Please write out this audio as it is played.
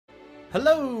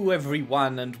Hello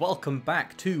everyone and welcome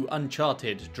back to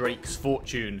Uncharted Drake's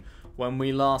Fortune. When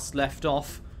we last left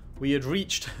off, we had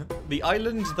reached the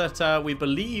island that we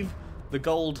believe the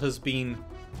gold has been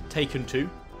taken to.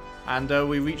 And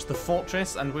we reached the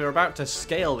fortress and we're about to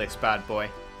scale this bad boy.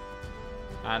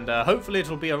 And hopefully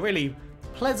it'll be a really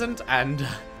pleasant and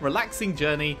relaxing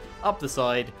journey up the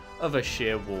side of a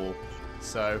sheer wall.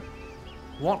 So,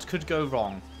 what could go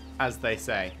wrong, as they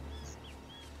say?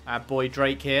 Our boy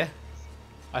Drake here.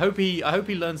 I hope he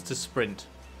learns to sprint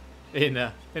in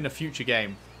a future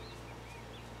game.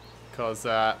 Cause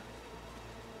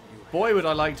boy would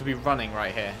I like to be running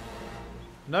right here.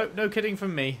 No kidding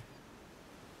from me.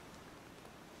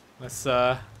 Let's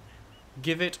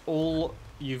give it all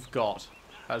you've got,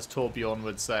 as Torbjorn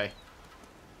would say.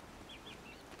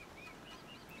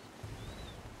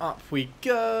 Up we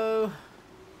go.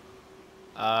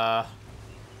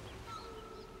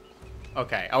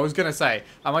 Okay, I was gonna say,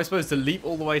 am I supposed to leap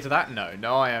all the way to that?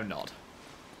 No, I am not.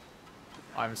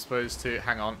 I'm supposed to...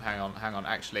 Hang on.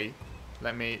 Actually,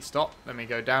 let me stop. Let me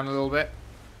go down a little bit.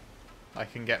 I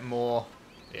can get more...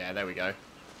 Yeah, there we go.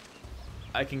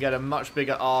 I can get a much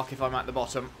bigger arc if I'm at the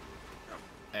bottom.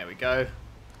 There we go.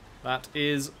 That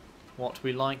is what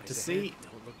we like to see.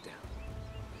 Don't look down.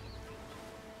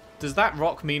 Does that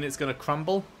rock mean it's going to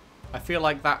crumble? I feel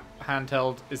like that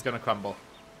handheld is going to crumble.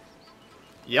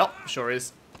 Yep, sure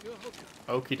is.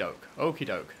 Okie doke. Okie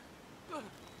doke.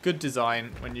 Good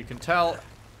design when you can tell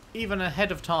even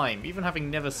ahead of time, even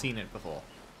having never seen it before.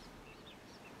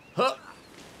 Huh.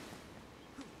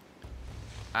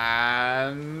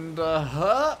 And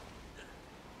huh.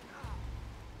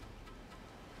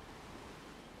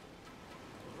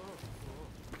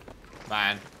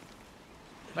 Man.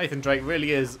 Nathan Drake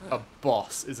really is a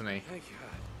boss, isn't he? Thank you.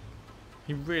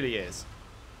 He really is.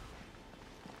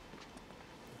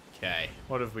 Okay,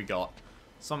 what have we got?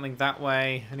 Something that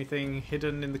way. Anything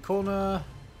hidden in the corner?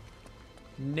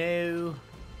 No.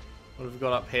 What have we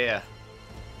got up here?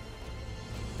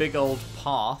 Big old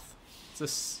path. Is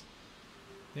this...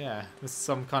 Yeah, this is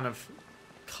some kind of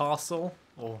castle.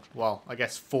 Or, well, I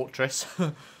guess fortress.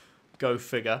 Go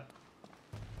figure.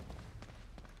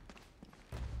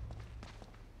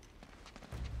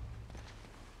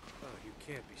 Oh, you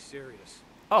can't be serious.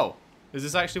 Oh, is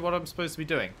this actually what I'm supposed to be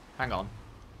doing? Hang on.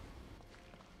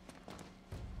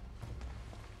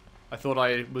 I thought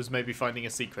I was maybe finding a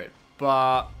secret,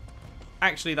 but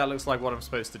actually that looks like what I'm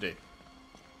supposed to do.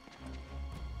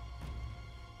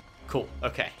 Cool,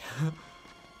 okay.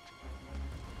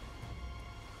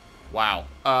 Wow.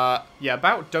 Yeah,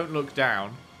 about don't look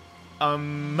down.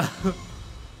 Wasn't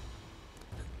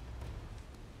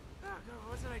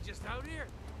I just out here?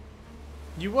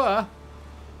 You were?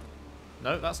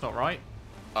 No, that's not right.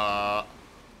 Oh,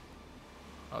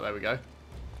 there we go.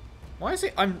 Why is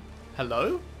it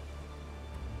Hello?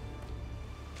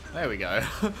 There we go.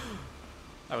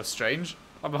 That was strange.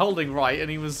 I'm holding right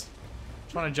and he was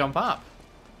trying to jump up.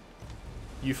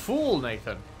 You fool,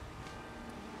 Nathan.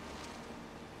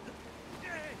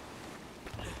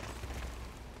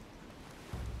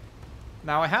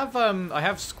 Now I have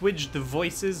squidged the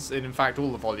voices in fact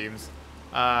all the volumes.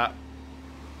 Hello?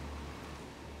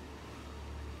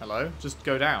 Just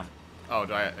go down. Oh,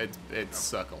 it's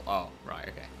circle. Oh, right,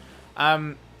 okay.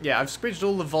 Yeah, I've squidged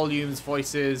all the volumes,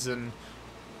 voices, and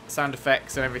sound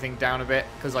effects and everything down a bit,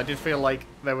 because I did feel like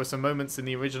there were some moments in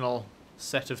the original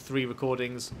set of 3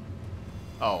 recordings.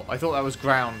 Oh, I thought that was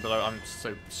ground, but I'm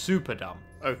so super dumb.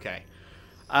 Okay.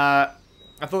 I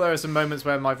thought there were some moments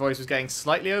where my voice was getting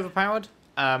slightly overpowered,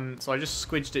 so I just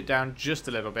squidged it down just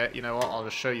a little bit. You know what, I'll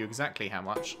just show you exactly how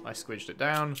much I squidged it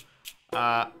down.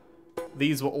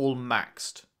 These were all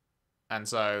maxed, and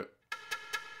so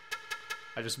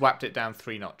I just whapped it down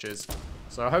 3 notches.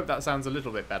 So I hope that sounds a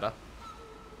little bit better.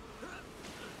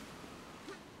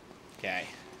 Okay,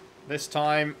 this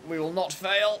time we will not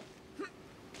fail.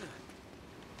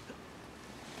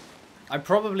 I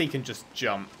probably can just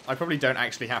jump. I probably don't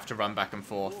actually have to run back and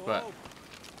forth, but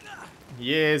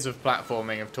years of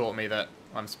platforming have taught me that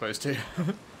I'm supposed to.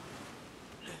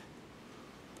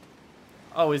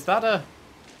 Oh, is that a...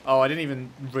 Oh, I didn't even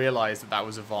realise that that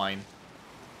was a vine.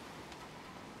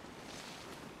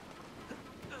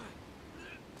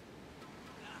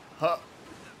 Huh.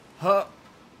 Huh.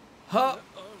 Huh.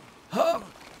 Huh.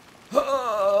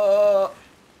 Huh.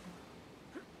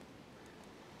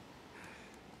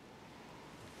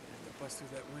 Bust through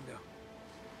that window.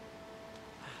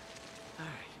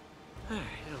 Alright,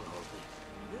 it'll hold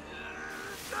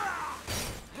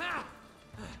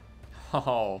me.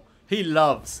 Oh, he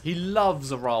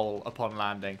loves a roll upon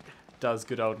landing. Does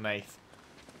good old Nath.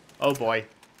 Oh boy.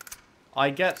 I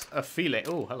get a feeling...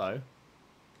 Oh, hello.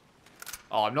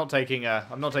 Oh, I'm not taking a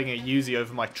Uzi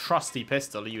over my trusty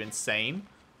pistol. Are you insane?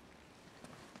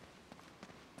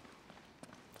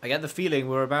 I get the feeling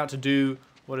we're about to do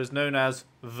what is known as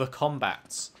the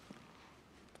combats.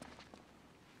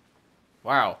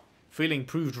 Wow. Feeling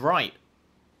proved right.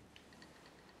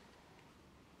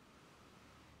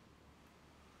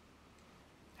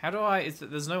 How do I...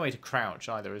 there's no way to crouch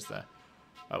either, is there?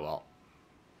 Oh, well.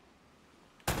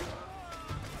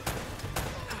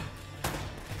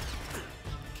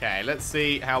 Okay, let's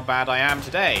see how bad I am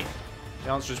today.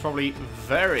 The answer is probably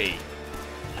very.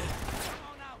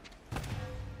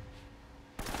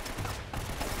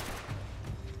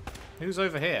 Who's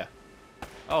over here?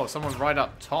 Oh, someone right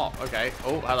up top. Okay.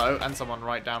 Oh, hello. And someone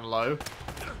right down low.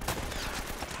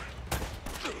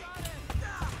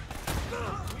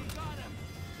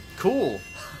 Cool.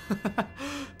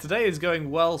 Today is going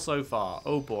well so far.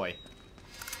 Oh, boy.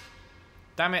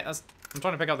 Damn it. I'm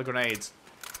trying to pick up the grenades.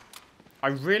 I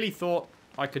really thought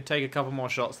I could take a couple more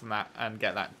shots than that and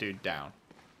get that dude down.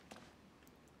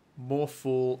 More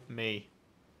fool me.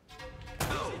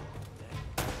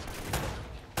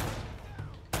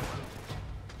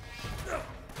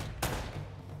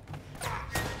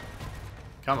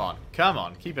 Come on. Come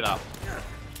on. Keep it up.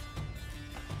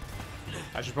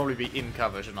 I should probably be in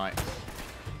cover, shouldn't I?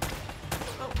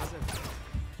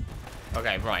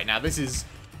 Okay, right. Now this is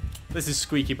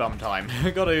squeaky bum time.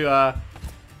 Got to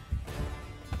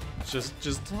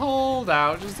just hold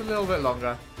out just a little bit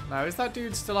longer. Now, is that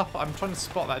dude still up? I'm trying to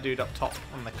spot that dude up top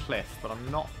on the cliff, but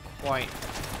I'm not quite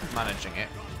managing it.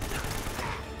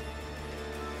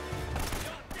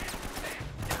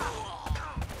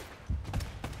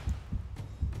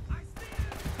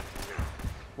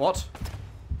 What?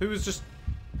 Who was just...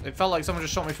 It felt like someone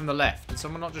just shot me from the left. Did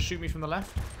someone not just shoot me from the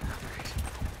left?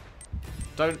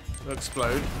 Don't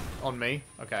explode on me.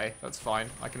 Okay, that's fine.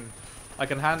 I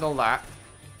can handle that.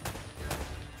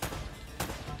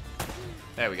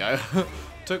 There we go.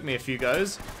 Took me a few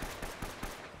goes.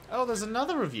 Oh, there's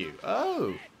another of you.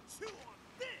 Oh.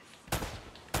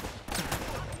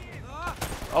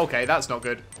 Okay, that's not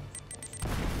good.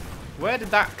 Where did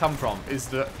that come from is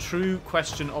the true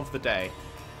question of the day.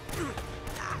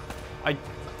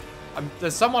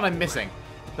 There's someone I'm missing.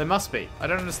 There must be. I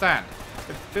don't understand.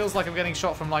 It feels like I'm getting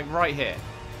shot from, like, right here.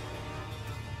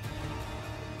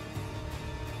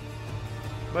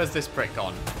 Where's this prick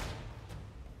gone?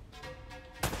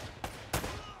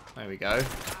 There we go.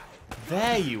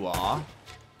 There you are.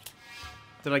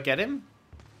 Did I get him?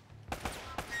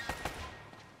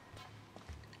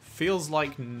 Feels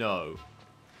like no.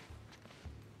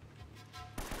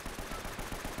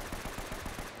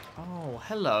 Oh,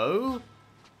 hello.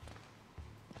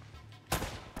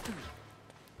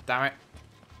 Damn it.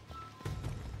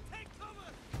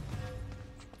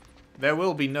 There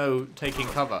will be no taking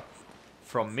cover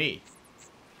from me.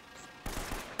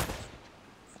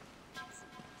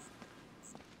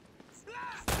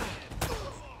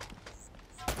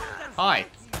 Hi.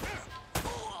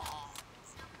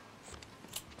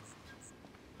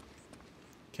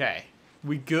 Okay.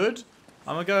 We good?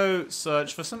 I'm gonna go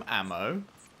search for some ammo.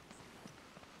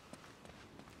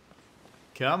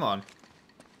 Come on.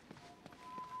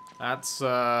 That's,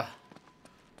 man,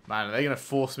 are they gonna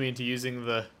force me into using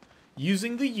the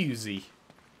Uzi?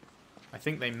 I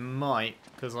think they might,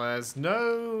 because there's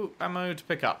no ammo to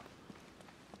pick up.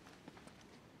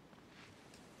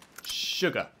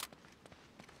 Sugar.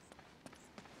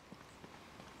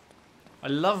 I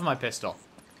love my pistol.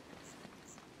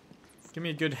 Give me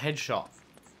a good headshot.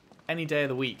 Any day of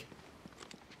the week.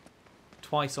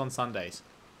 Twice on Sundays.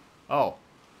 Oh.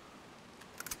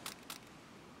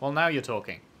 Well, now you're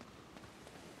talking.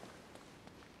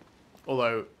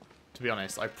 Although, to be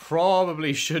honest, I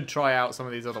probably should try out some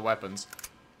of these other weapons.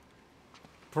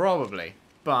 Probably.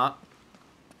 But...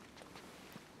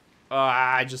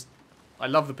 I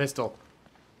love the pistol.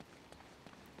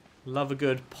 Love a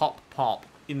good pop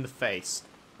in the face.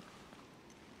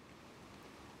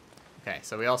 Okay,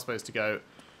 so we are supposed to go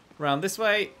around this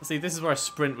way. See, this is where a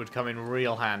sprint would come in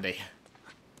real handy.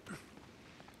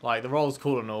 Like, the roll's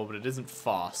cool and all, but it isn't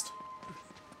fast.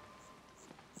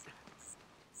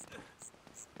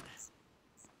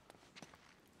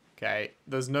 Okay,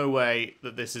 there's no way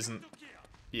that this isn't...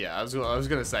 Yeah, I was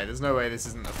going to say, there's no way this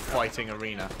isn't a fighting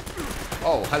arena.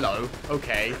 Oh, hello.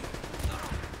 Okay.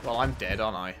 Well, I'm dead,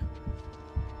 aren't I?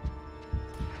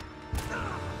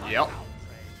 Yep.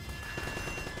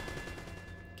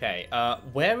 Okay,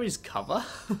 where is cover?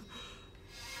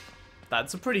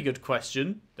 That's a pretty good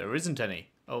question. There isn't any.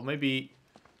 Oh, maybe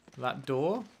that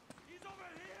door?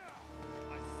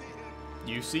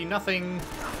 You see nothing.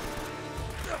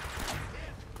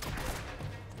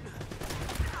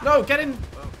 No, get in.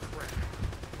 Oh, crap.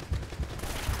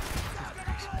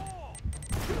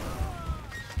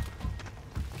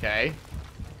 Okay.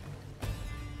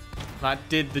 That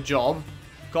did the job.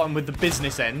 Got him with the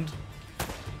business end.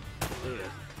 Yeah.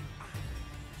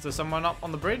 Is there someone up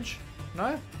on the bridge?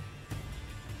 No?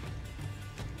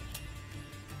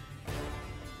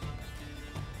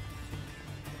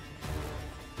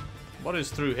 What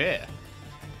is through here?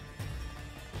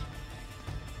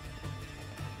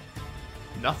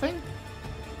 Nothing?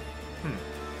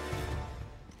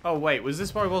 Oh wait, was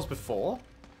this where I was before?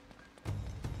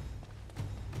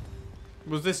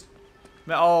 Was this...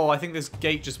 Oh, I think this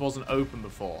gate just wasn't open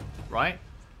before, right?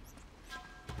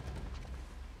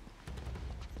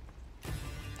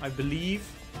 I believe.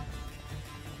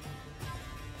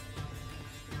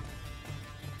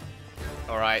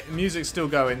 Alright, the music's still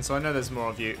going, so I know there's more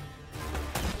of you.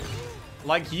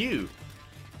 Like you.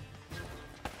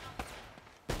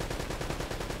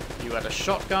 You had a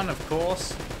shotgun, of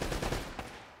course.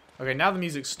 Okay, now the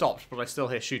music stopped, but I still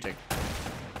hear shooting.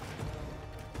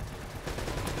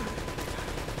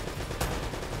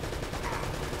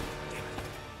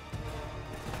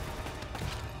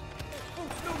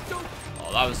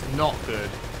 Oh, that was not good.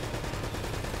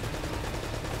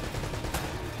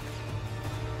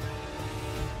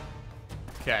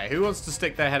 Okay, who wants to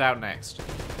stick their head out next?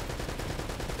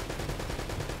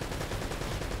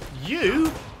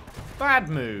 You? Bad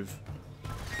move.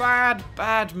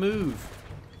 Bad move.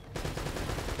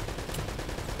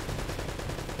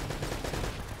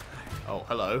 Oh,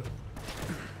 hello.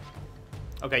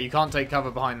 Okay, you can't take cover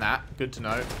behind that. Good to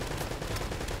know.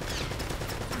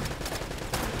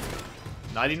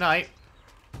 Nighty-night.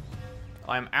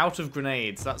 I'm out of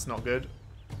grenades. That's not good.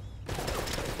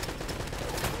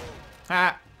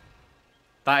 Ha!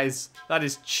 That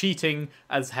is cheating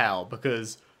as hell,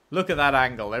 because look at that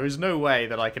angle. There is no way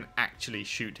that I can actually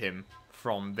shoot him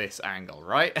from this angle,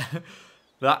 right?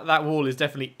 that wall is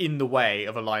definitely in the way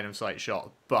of a line of sight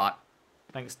shot, but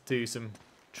thanks to some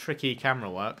tricky camera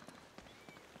work,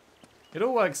 it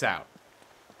all works out.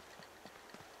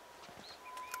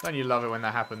 Don't you love it when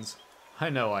that happens?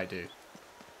 I know I do.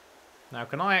 Now,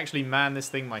 can I actually man this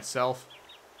thing myself?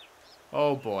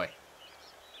 Oh boy.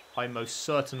 I most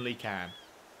certainly can.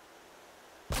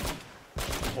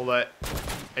 Although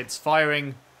it's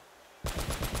firing.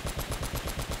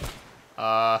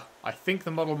 I think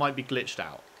the model might be glitched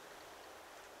out.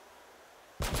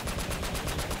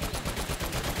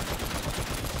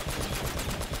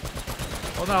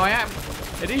 Well, no, I am.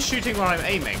 It is shooting where I'm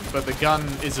aiming, but the gun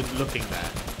isn't looking there.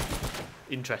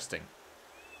 Interesting.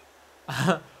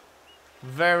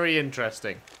 Very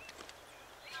interesting.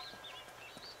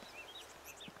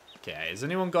 Okay, has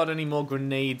anyone got any more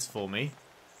grenades for me?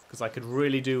 Because I could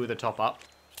really do with a top-up.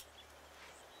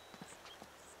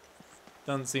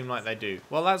 Doesn't seem like they do.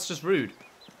 Well, that's just rude.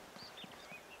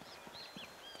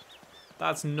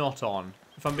 That's not on.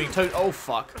 If I'm being told... Oh,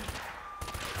 fuck.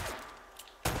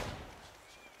 If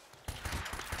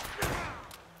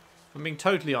I'm being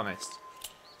totally honest.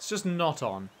 It's just not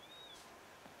on.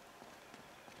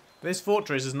 This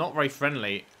fortress is not very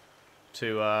friendly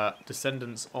to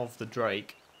descendants of the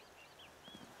Drake.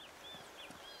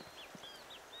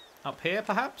 Up here,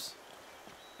 perhaps?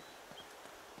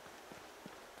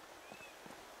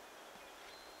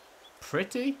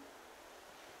 Pretty?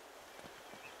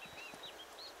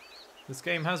 This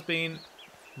game has been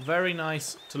very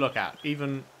nice to look at,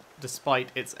 even despite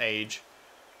its age.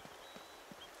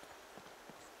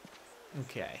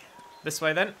 Okay. This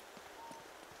way, then.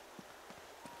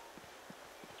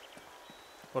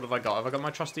 What have I got? Have I got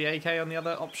my trusty AK on the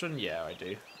other option? Yeah, I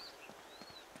do.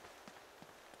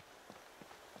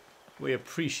 We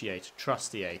appreciate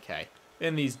trusty AK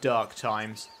in these dark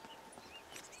times.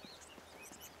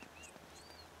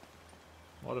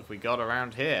 What have we got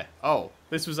around here? Oh,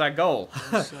 this was our goal.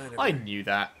 I knew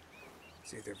that.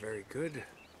 It's either very good or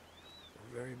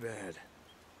very bad.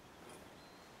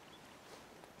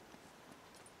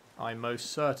 I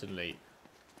most certainly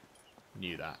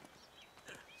knew that.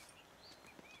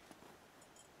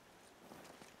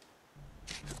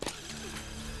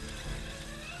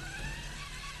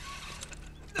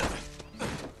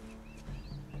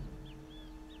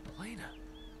 Elena,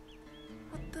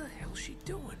 what the hell's she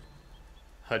doing?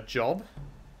 Her job?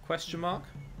 Question mark.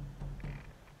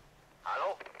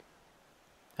 Hello?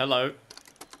 Hello.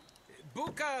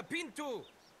 Buka Pintu!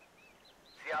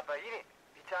 Siapaini,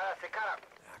 bicara sekarang.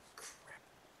 Ah, crap.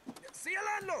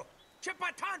 Sialano!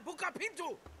 Cepatan, buka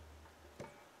pintu!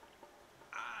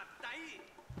 Ah, tai!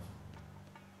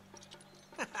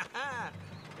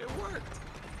 It worked!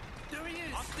 There he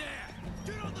is! Up there!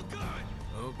 Get on the gun!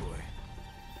 Oh boy.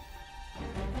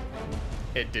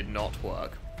 It did not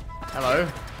work. Hello.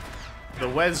 The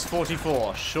Wes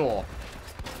 44, sure.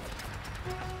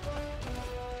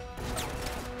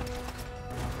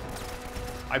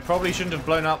 I probably shouldn't have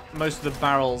blown up most of the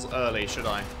barrels early, should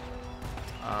I?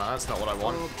 That's not what I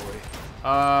want.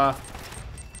 Oh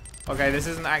boy. Okay, this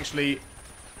isn't actually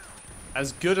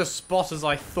as good a spot as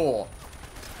I thought.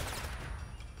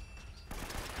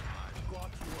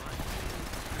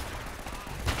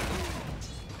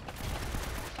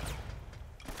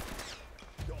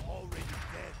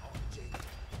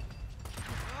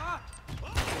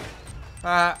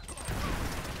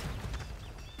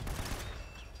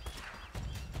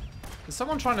 Is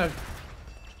someone trying to...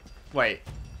 Wait.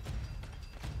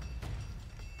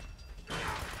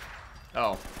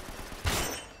 Oh.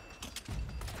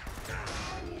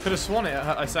 Could have sworn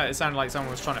it sounded like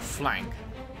someone was trying to flank.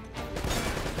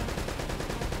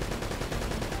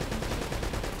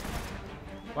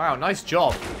 Wow, nice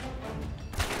job.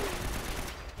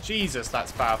 Jesus,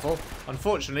 that's powerful.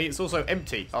 Unfortunately, it's also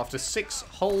empty after 6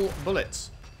 whole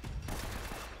bullets.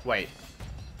 Wait.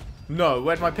 No,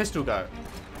 where'd my pistol go?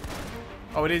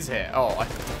 Oh, it is here. Oh,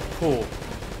 cool.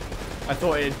 I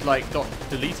thought it, like, got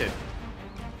deleted.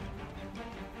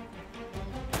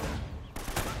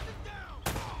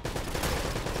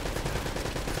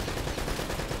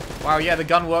 Wow, yeah, the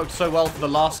gun worked so well for the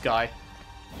last guy.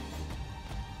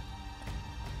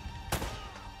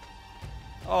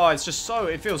 Oh, it's just so...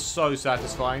 It feels so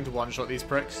satisfying to one-shot these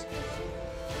pricks.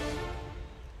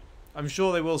 I'm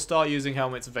sure they will start using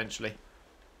helmets eventually.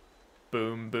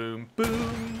 Boom, boom,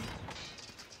 boom.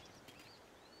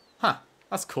 Huh,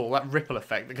 that's cool. That ripple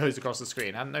effect that goes across the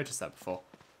screen. I hadn't noticed that before.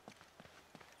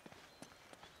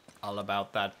 All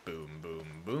about that boom,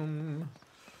 boom, boom.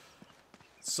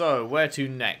 So, where to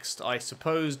next? I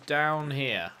suppose down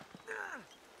here.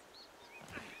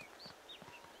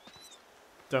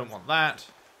 Don't want that.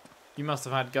 You must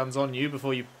have had guns on you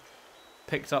before you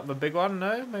picked up the big one.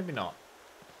 No, maybe not.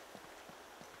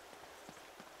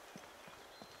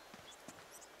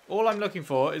 All I'm looking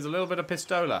for is a little bit of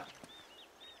pistola.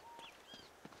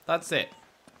 That's it.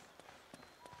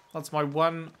 That's my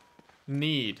one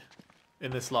need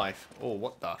in this life. Oh,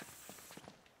 what the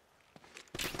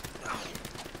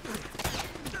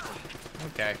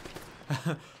Okay.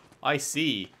 I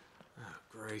see. Oh,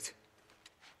 great.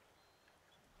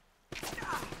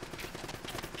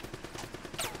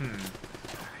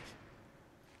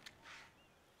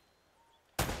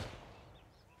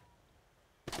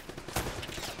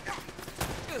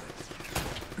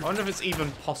 I wonder if it's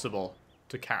even possible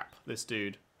to cap this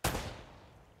dude.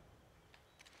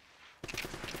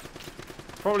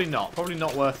 Probably not. Probably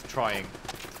not worth trying.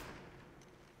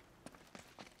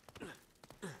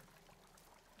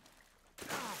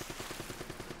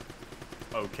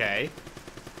 Okay.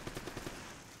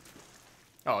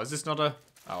 Oh, is this not a...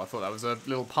 Oh, I thought that was a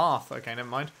little path. Okay, never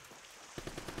mind.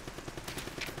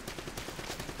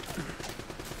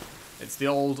 It's the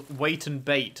old wait and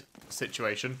bait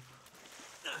situation.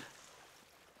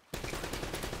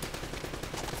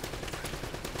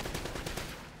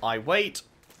 I wait,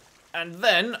 and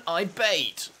then I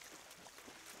bait.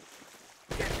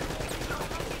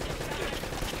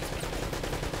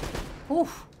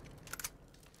 Oof.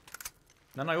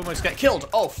 Then I almost get killed.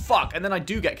 Oh, fuck. And then I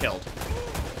do get killed.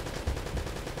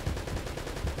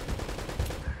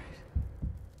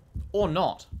 Or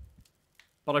not.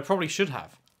 But I probably should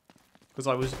have. Because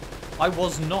I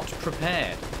was not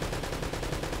prepared.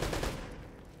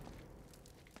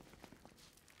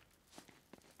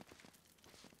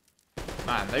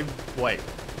 Man, wait.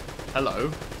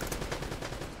 Hello?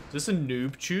 Is this a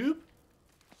noob tube?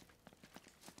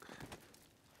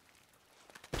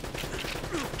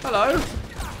 Hello?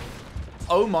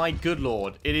 Oh my good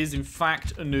lord. It is in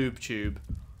fact a noob tube.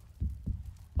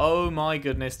 Oh my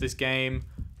goodness, this game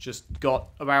just got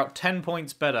about 10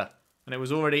 points better. And it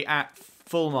was already at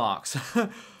full marks.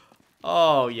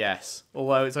 Oh yes.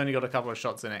 Although it's only got a couple of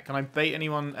shots in it. Can I bait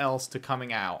anyone else to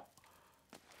coming out?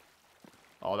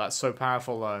 Oh, that's so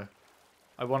powerful, though.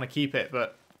 I want to keep it,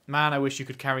 but... Man, I wish you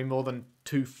could carry more than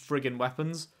 2 friggin'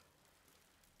 weapons.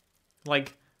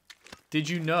 Like, did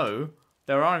you know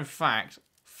there are, in fact,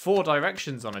 4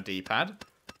 directions on a D-pad?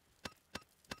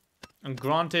 And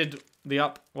granted, the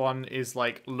up one is,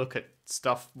 like, look at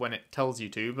stuff when it tells you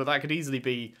to, but that could easily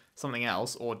be something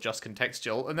else, or just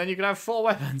contextual, and then you could have 4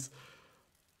 weapons.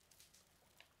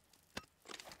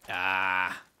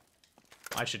 Ah...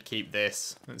 I should keep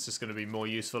this. It's just going to be more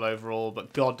useful overall,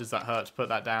 but God, does that hurt to put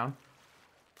that down.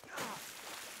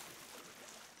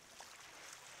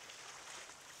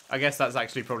 I guess that's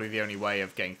actually probably the only way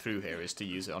of getting through here is to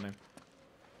use it on him.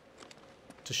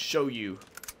 To show you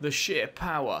The sheer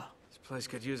power This place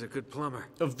could use a good plumber.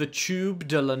 of the Tube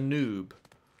de la Noob.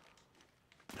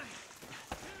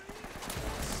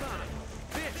 Son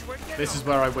of a bitch, where'd you get This is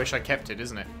where I wish I kept it,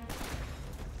 isn't it?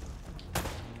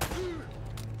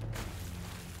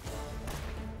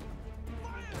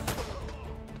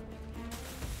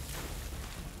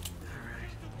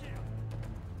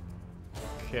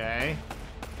 Okay.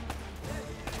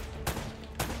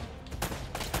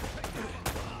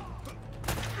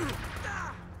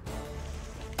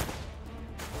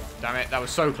 Damn it, that was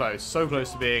so close. So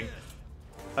close to being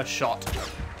a shot.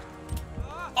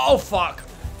 Oh, fuck!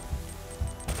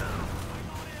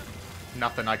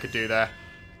 Nothing I could do there.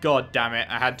 God damn it,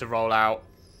 I had to roll out.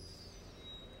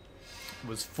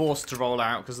 Was forced to roll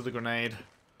out because of the grenade.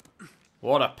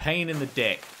 What a pain in the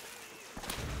dick.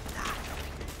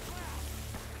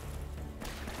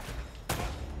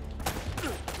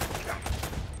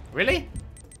 Really?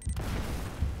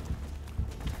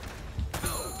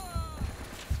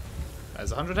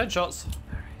 There's 100 headshots.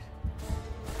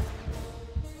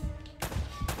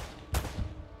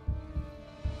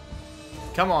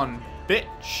 Come on,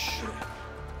 bitch.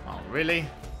 Oh, really?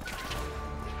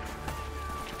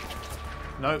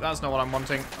 No, that's not what I'm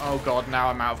wanting. Oh god, now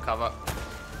I'm out of cover.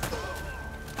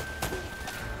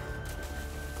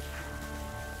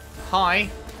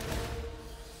 Hi.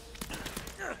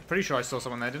 Pretty sure I saw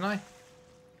someone there, didn't I?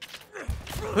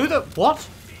 Who the... What?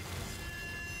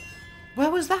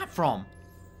 Where was that from?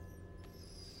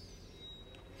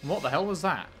 What the hell was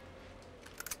that?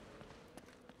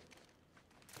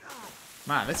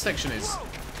 Man, this section is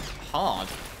hard.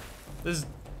 This is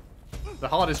the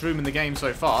hardest room in the game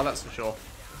so far, that's for sure.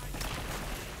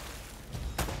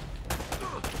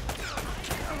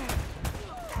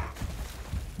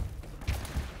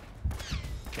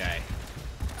 Okay.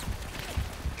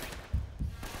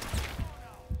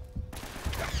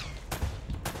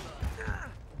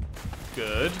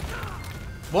 Good.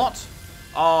 What?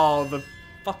 Oh, the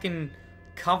fucking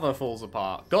cover falls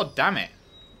apart. God damn it.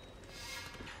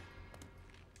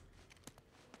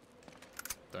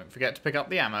 Don't forget to pick up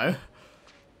the ammo.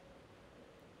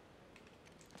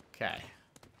 Okay.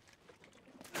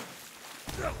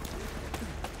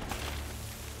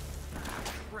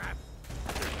 crap?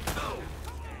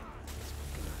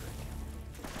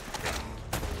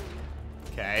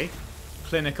 Okay.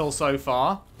 Clinical so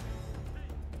far.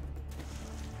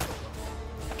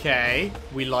 Okay,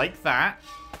 we like that.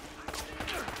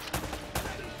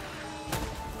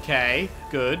 Okay,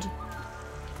 good.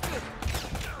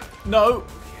 No!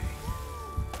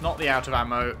 Not the out of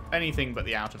ammo. Anything but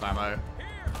the out of ammo.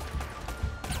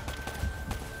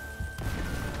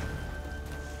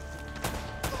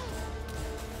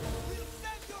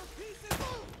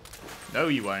 No,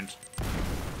 you won't.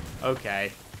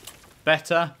 Okay.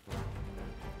 Better.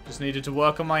 Just needed to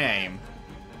work on my aim.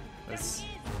 Let's...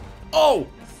 Oh!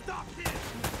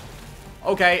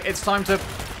 Okay, it's time to...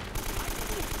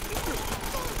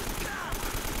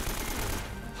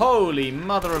 Holy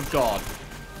mother of God.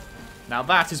 Now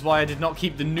that is why I did not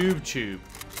keep the noob tube.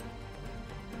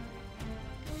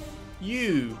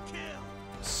 You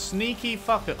sneaky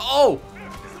fucker. Oh!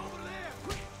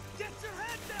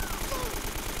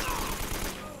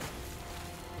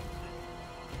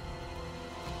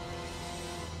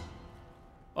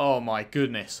 Oh my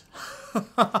goodness.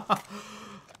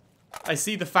 I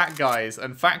see the fat guys,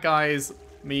 and fat guys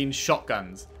mean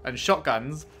shotguns. And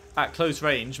shotguns at close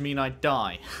range mean I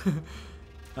die. And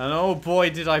oh boy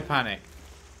did I panic.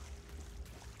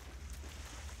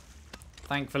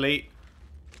 Thankfully,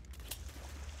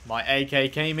 my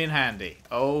AK came in handy.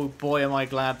 Oh boy am I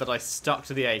glad that I stuck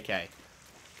to the AK.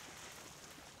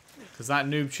 Because that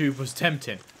noob tube was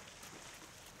tempting.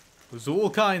 It was all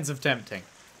kinds of tempting.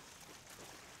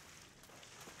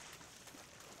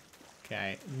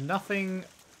 Okay, nothing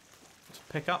to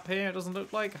pick up here, it doesn't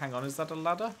look like. Hang on, is that a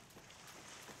ladder?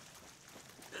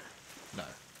 No.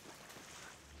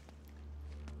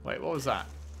 Wait, what was that?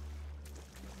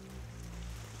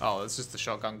 Oh, it's just the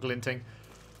shotgun glinting.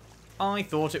 I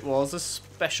thought it was a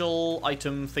special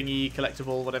item thingy,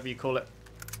 collectible, whatever you call it.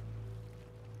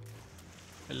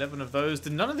 11 of those.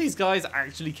 Did none of these guys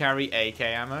actually carry AK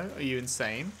ammo? Are you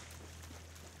insane?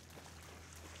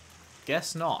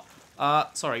 Guess not.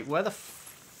 Sorry, where the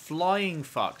flying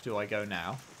fuck do I go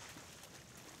now?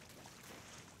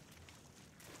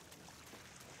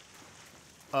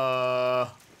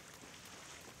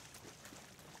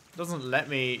 Doesn't let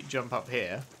me jump up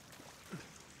here.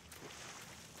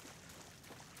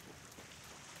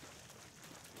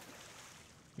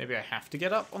 Maybe I have to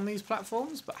get up on these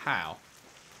platforms, but how?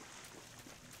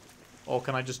 Or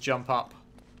can I just jump up?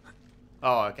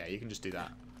 Oh, okay, you can just do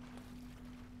that.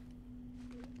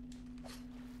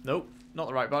 Nope, not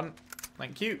the right button.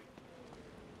 Thank you.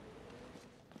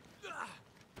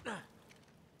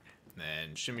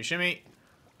 Then shimmy shimmy.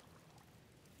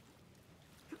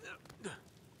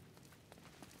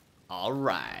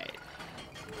 Alright.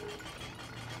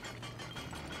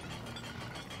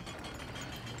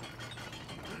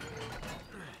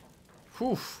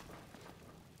 Whew.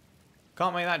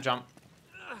 Can't make that jump.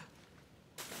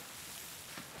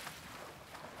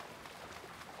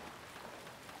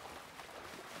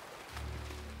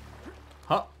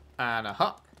 Hop, and a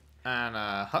hop, and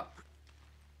a hop.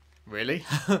 Really?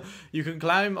 You can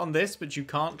climb on this, but you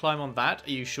can't climb on that?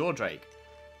 Are you sure, Drake?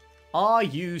 Are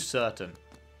you certain?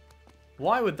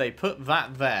 Why would they put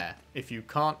that there if you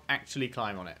can't actually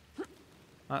climb on it?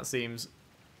 That seems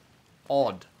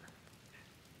odd.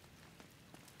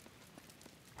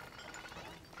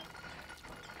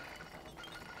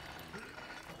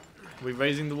 Are we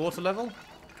raising the water level?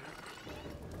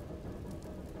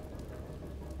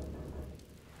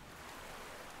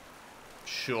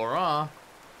 Sure are.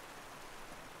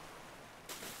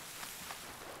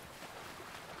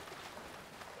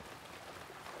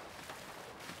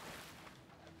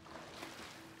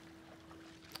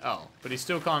 Oh, but he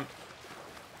still can't...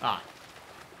 Ah.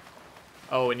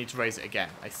 Oh, we need to raise it again.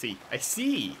 I see. I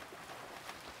see!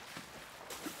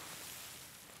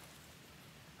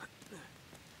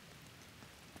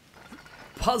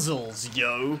 Puzzles,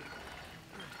 yo!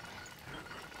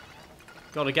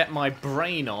 Gotta get my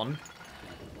brain on.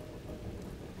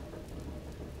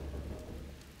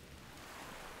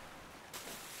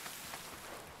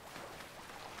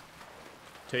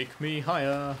 Take me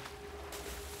higher.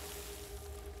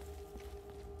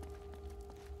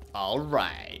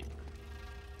 Alright.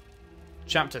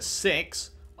 Chapter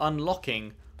 6,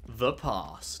 Unlocking the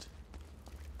Past.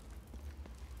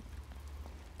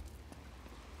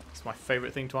 It's my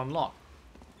favourite thing to unlock.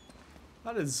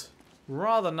 That is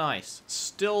rather nice.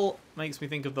 Still makes me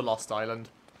think of the Lost Island.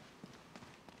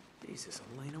 Jesus,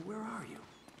 Elena, where are you?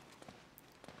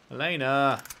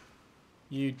 Elena,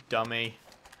 you dummy.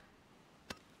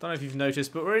 Don't know if you've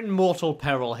noticed, but we're in mortal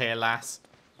peril here, lass.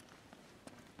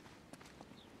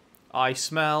 I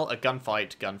smell a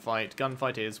gunfight. Gunfight.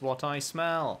 Gunfight is what I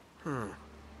smell.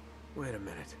 Wait a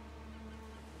minute.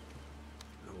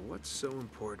 Now, what's so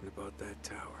important about that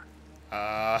tower?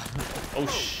 Oh,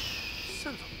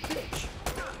 Son of a bitch.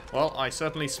 Well, I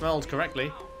certainly smelled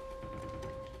correctly.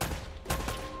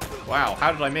 Wow,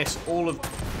 how did I miss all of...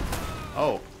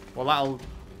 Oh, well that'll...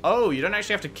 Oh, you don't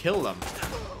actually have to kill them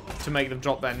to make them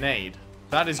drop their nade.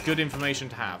 That is good information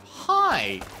to have.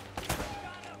 Hi!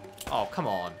 Oh, come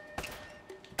on.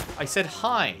 I said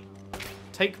hi.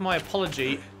 Take my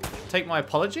apology. Take my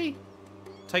apology?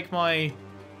 Take my...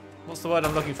 What's the word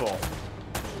I'm looking for?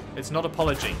 It's not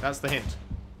apology. That's the hint.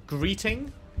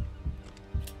 Greeting?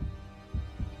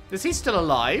 Is he still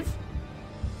alive?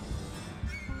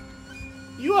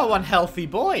 You are one healthy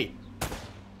boy.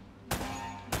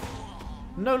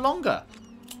 No longer.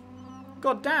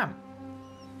 God damn.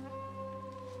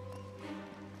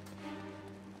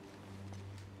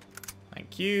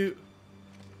 Thank you.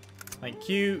 Thank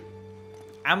you.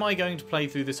 Am I going to play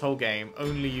through this whole game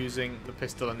only using the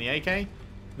pistol and the AK?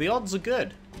 The odds are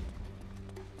good.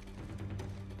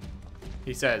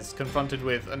 He says, confronted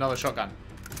with another shotgun.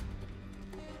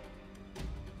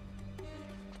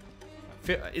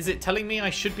 Is it telling me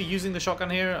I should be using the shotgun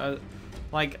here?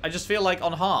 Like, I just feel like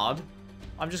on hard,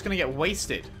 I'm just going to get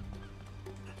wasted.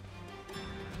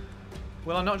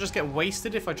 Will I not just get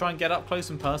wasted if I try and get up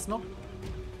close and personal?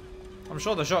 I'm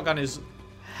sure the shotgun is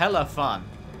hella fun,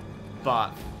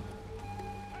 but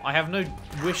I have no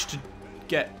wish to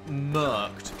get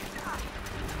murked.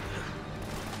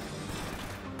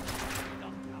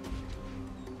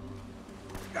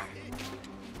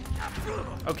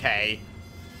 Okay.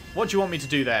 What do you want me to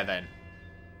do there, then?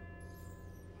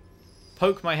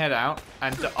 Poke my head out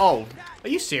and... Oh, are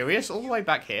you serious? All the way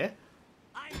back here?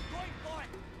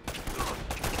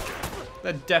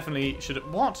 That definitely should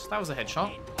have... What? That was a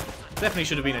headshot. Definitely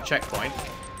should have been a checkpoint.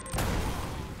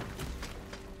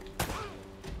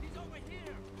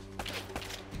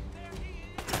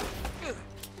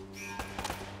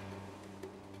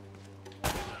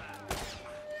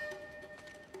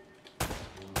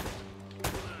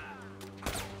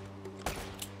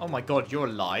 Oh my god, you're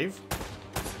alive?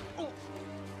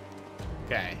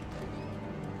 Okay.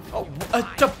 Oh,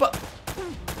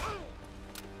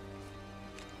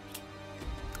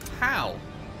 how?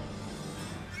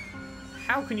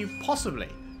 How can you possibly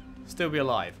still be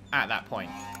alive at that point?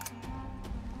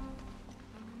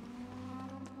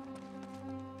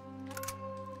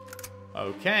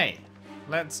 Okay.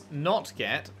 Let's not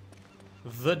get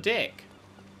the dick.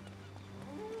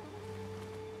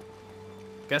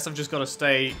 Guess I've just got to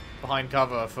stay behind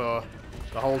cover for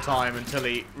the whole time until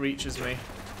he reaches me.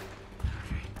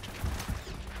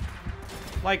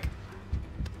 Like...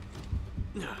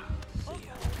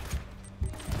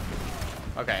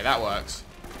 Okay, that works.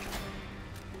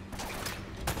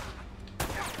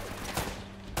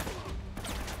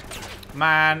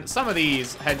 Man, some of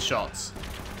these headshots.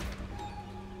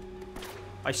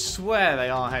 I swear they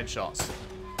are headshots.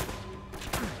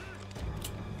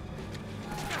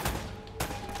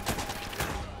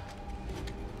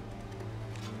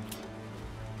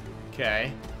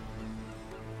 Okay.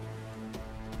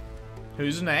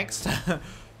 Who's next?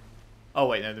 Oh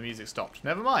wait, no, the music stopped.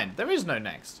 Never mind. There is no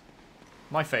next.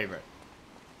 My favourite.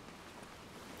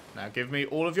 Now give me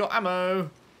all of your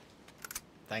ammo.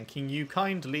 Thanking you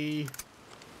kindly.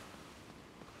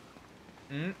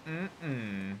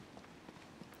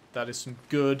 That is some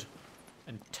good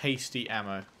and tasty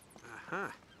ammo.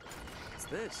 Aha. What's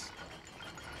this?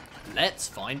 Let's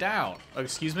find out. Oh,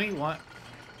 excuse me? What?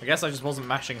 I guess I just wasn't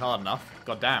mashing hard enough.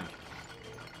 God damn.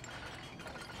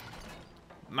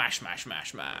 Mash, mash,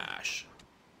 mash, mash.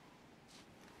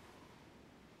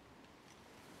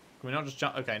 Can we not just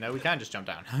jump? Okay, no, we can just jump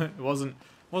down. It wasn't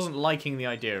liking the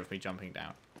idea of me jumping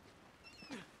down.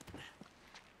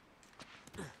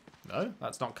 No,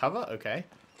 that's not cover. Okay,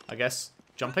 I guess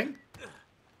jumping.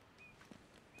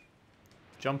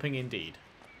 Jumping indeed.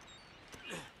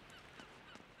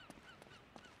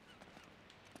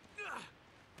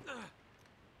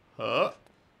 Huh.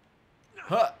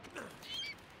 Huh.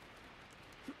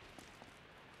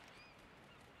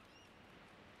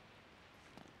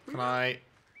 Can I...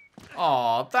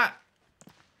 Aw, that...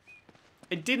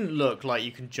 It didn't look like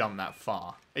you can jump that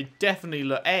far. It definitely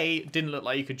looked... A, didn't look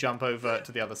like you could jump over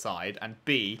to the other side. And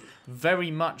B, very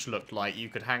much looked like you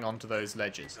could hang on to those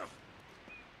ledges.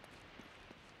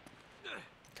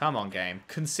 Come on, game.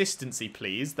 Consistency,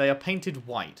 please. They are painted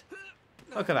white.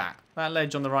 Look at that. That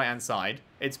ledge on the right-hand side.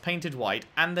 It's painted white.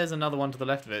 And there's another one to the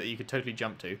left of it that you could totally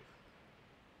jump to.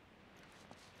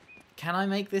 Can I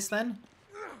make this then?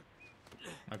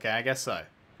 Okay, I guess so.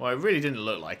 Well, it really didn't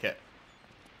look like it.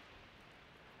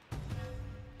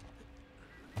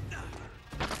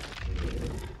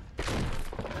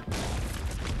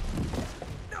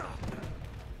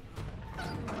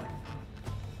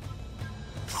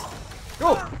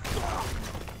 Oh!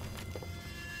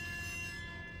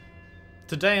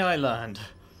 Today I learned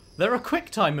there are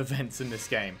QuickTime events in this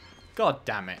game. God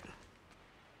damn it.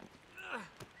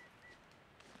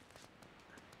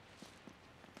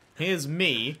 Here's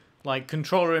me, like,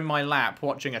 controller in my lap,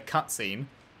 watching a cutscene.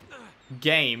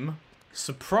 Game.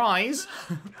 Surprise!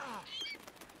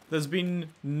 There's been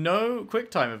no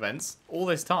QuickTime events all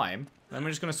this time. And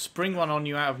we're just going to spring one on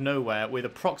you out of nowhere with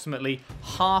approximately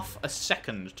half a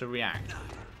second to react.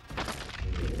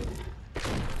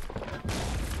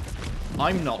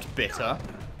 I'm not bitter.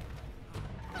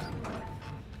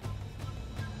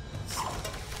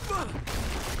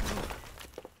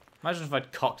 Imagine if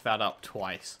I'd cocked that up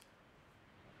twice.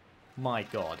 My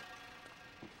god.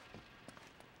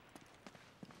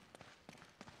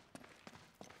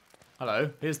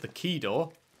 Hello, here's the key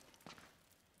door.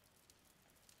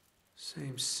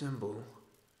 Same symbol,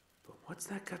 but what's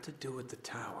that got to do with the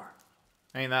tower?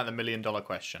 Ain't that the million-dollar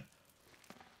question?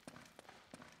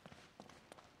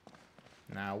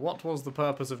 Now, what was the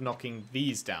purpose of knocking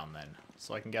these down then?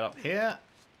 So I can get up here,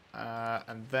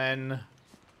 and then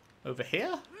over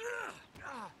here?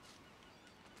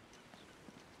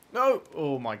 No!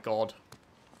 Oh my god.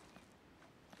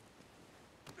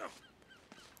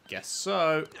 Guess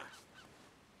so.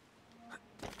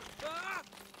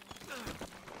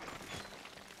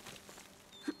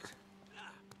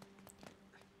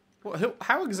 Well,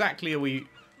 how exactly are we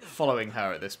following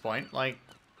her at this point? Like,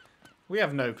 we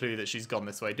have no clue that she's gone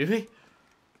this way, do we?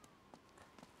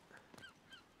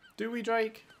 Do we,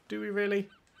 Drake? Do we really?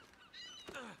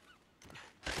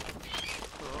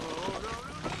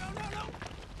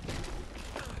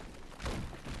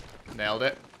 Nailed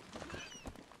it.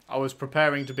 I was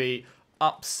preparing to be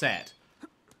upset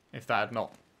if that had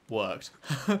not worked.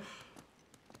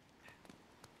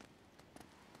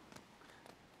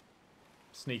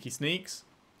 Sneaky sneaks.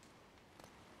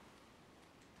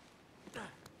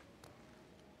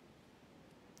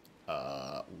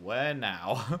 Where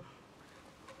now?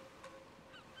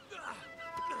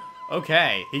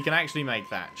 Okay, he can actually make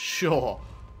that. Sure.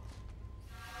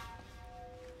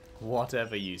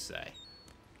 Whatever you say.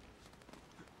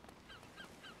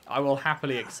 I will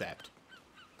happily accept.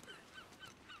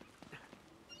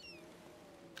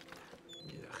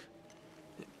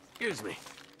 Excuse me.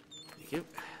 Thank you.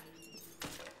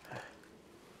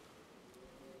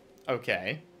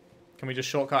 Okay. Can we just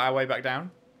shortcut our way back down?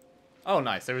 Oh,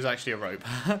 nice. There is actually a rope.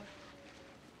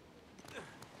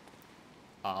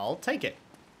 I'll take it.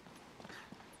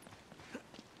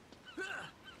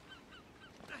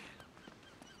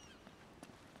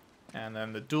 And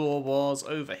then the door was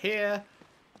over here.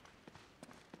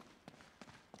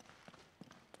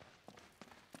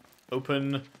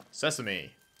 Open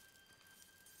sesame.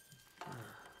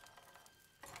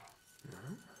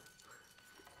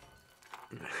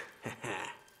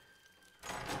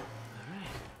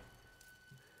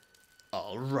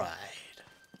 All right.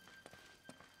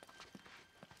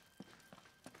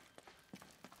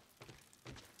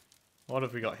 What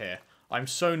have we got here? I'm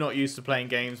so not used to playing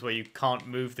games where you can't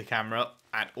move the camera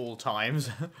at all times.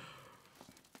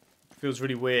 Feels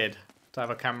really weird to have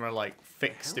a camera like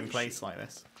fixed in place like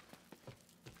this.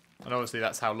 And obviously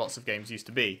that's how lots of games used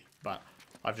to be, but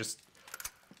I've just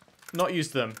not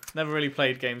used them. Never really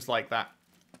played games like that.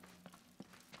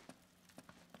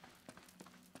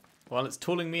 Well, it's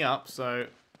tooling me up, so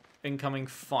incoming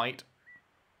fight.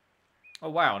 Oh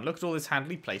wow, and look at all this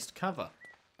handily placed cover.